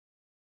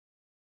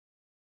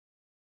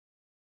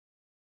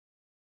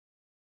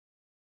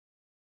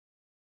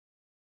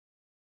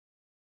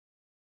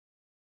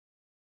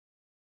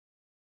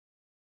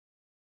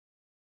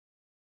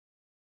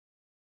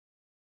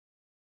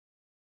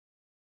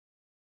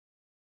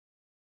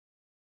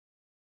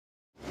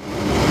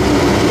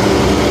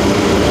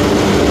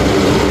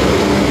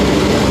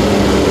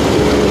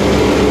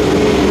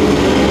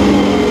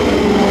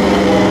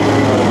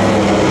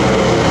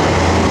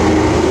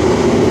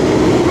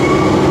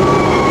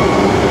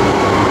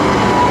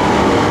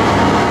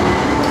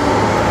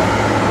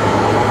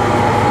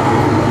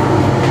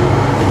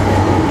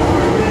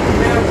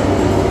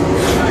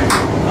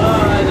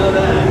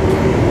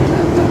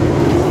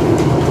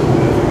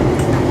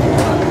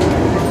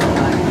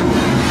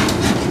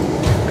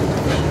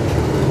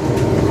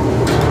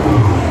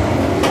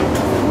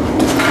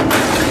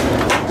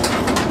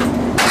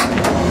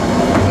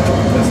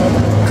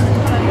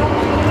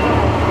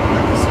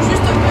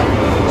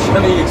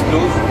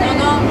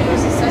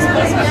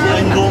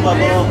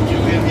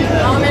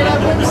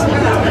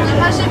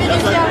trajet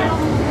vérifiable.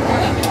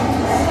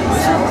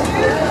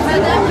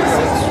 Madame,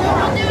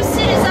 demandez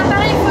aussi les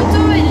appareils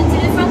photo et les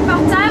téléphones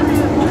portables.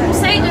 Je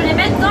conseille de les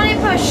mettre dans les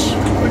poches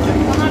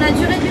pendant la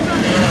durée du vol.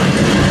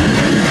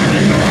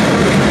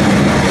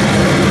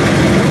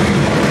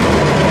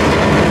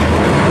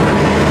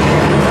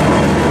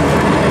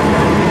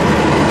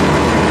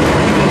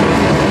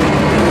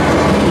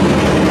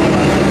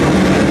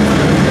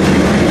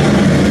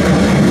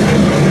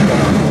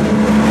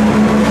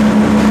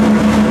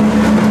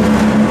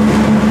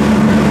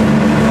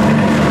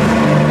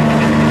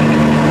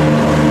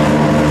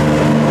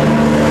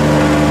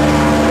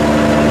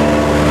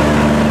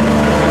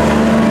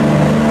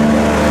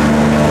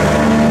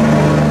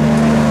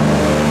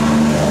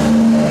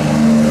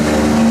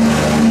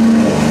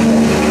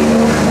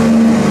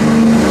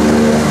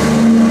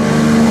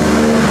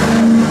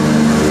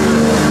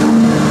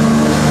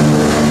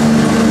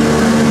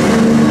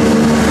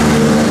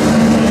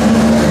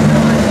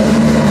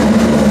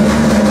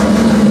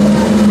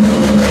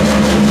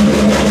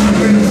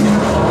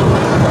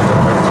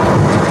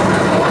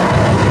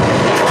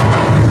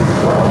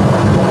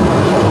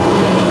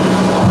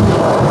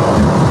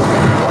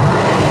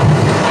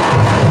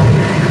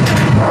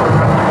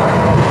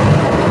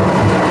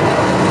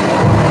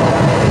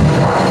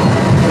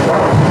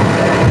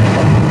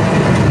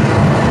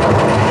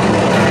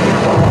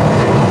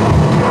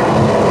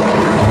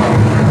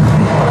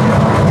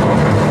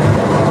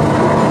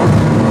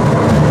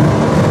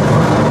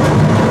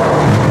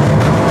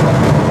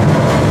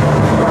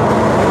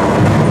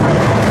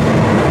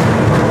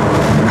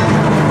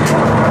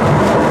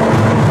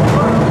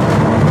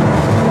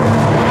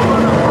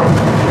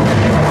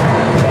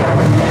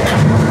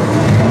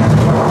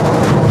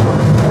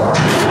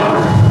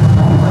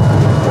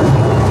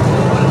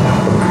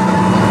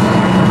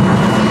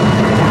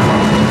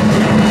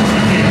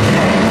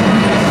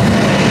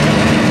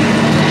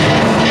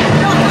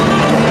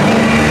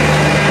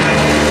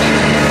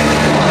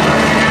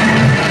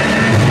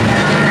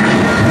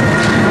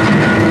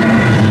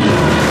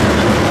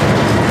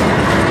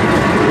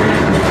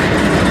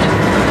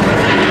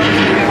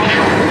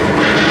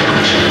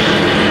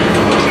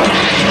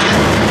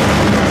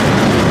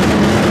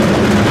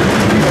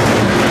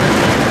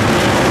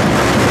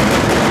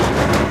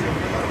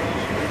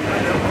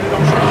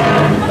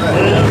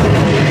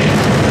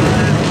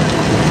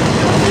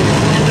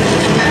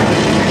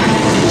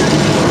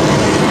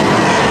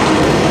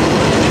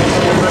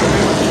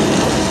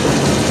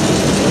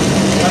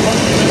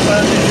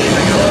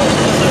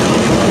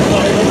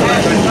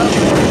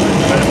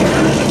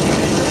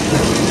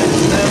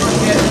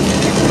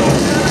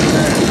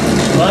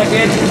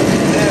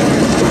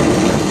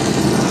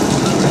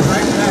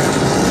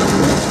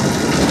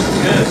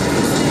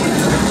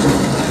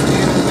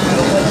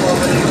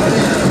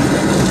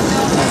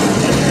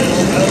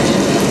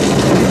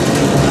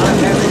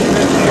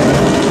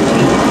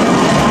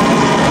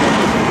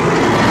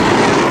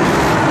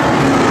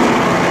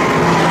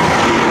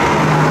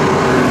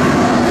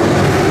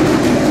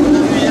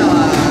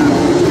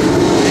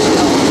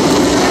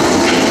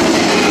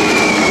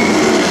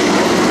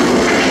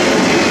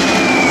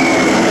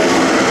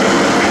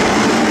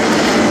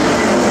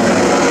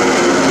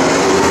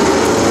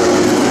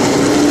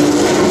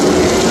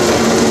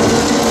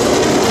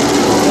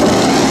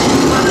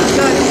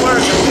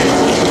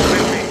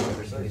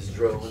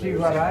 See,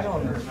 what I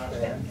don't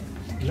understand,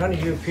 none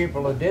of you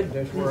people that did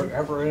this were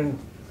ever in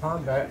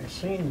combat and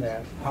seen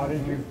that. How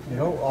did you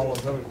know all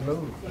of those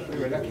moves?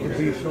 To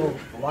be so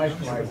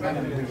lifelike.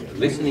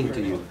 Listening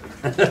to you.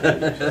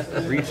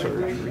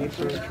 research.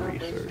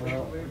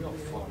 Well,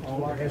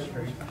 all our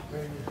history,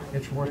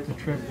 it's worth the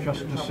trip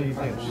just to see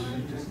this.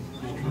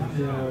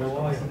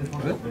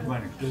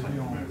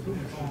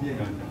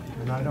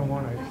 And I don't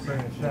want to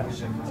experience that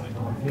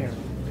again.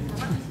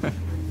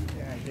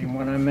 And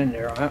when I'm in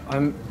there,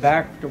 I'm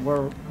back to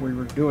where we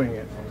were doing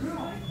it.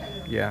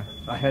 Yeah.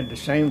 I had the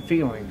same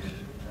feelings.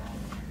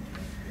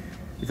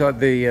 You thought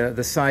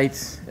the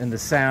sights and the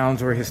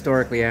sounds were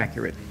historically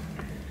accurate.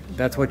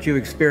 That's what you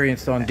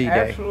experienced on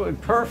D-Day. Absolutely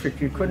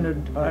perfect. You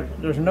couldn't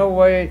have, there's no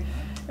way,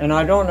 and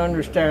I don't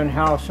understand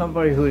how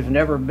somebody who has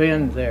never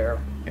been there,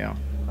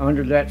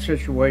 under that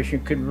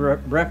situation, could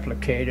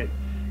replicate it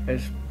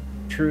as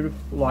true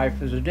to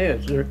life as it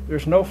is.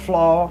 There's no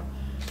flaw.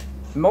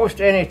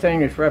 Most anything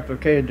that's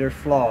replicated, there's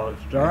flaws.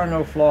 There are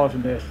no flaws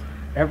in this.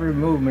 Every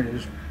movement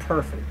is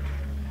perfect.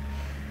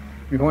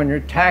 When you're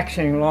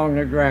taxiing along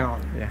the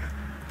ground,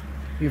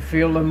 you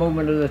feel the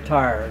movement of the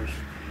tires.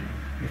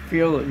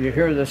 You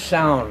hear the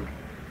sound.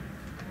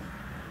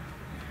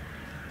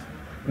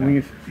 When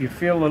you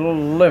feel a little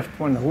lift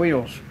when the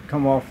wheels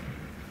come off.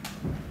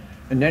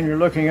 And then you're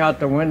looking out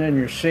the window and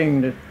you're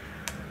seeing the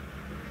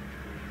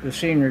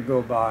scenery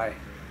go by.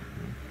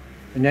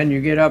 And then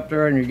you get up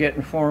there and you get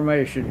in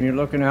formation and you're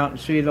looking out and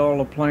see all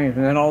the planes,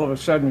 and then all of a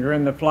sudden you're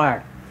in the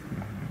flak.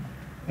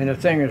 And the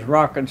thing is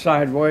rocking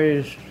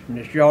sideways and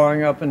it's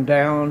yawing up and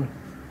down.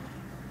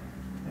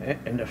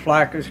 And the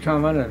flak is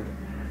coming and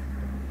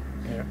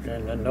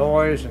the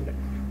noise, and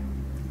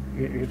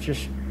it's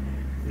just,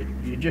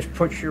 it just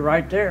puts you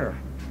right there.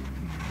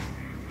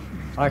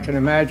 I can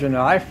imagine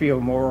that I feel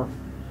more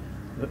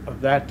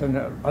of that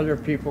than other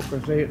people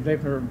because they've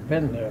never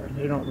been there.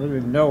 They don't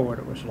really know what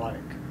it was like.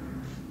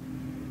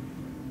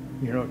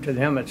 You know, to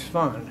them it's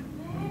fun,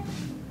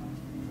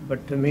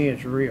 but to me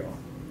it's real.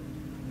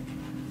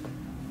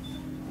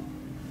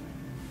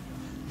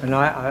 And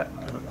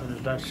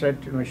as I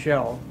said to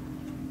Michelle,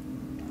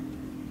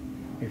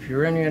 if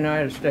you're in the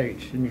United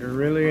States and you're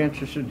really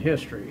interested in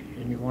history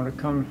and you want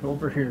to come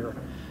over here,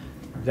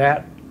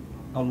 that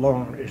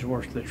alone is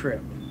worth the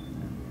trip.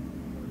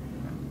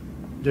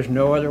 There's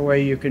no other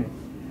way you can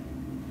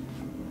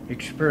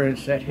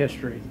experience that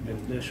history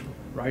than this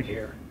right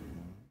here.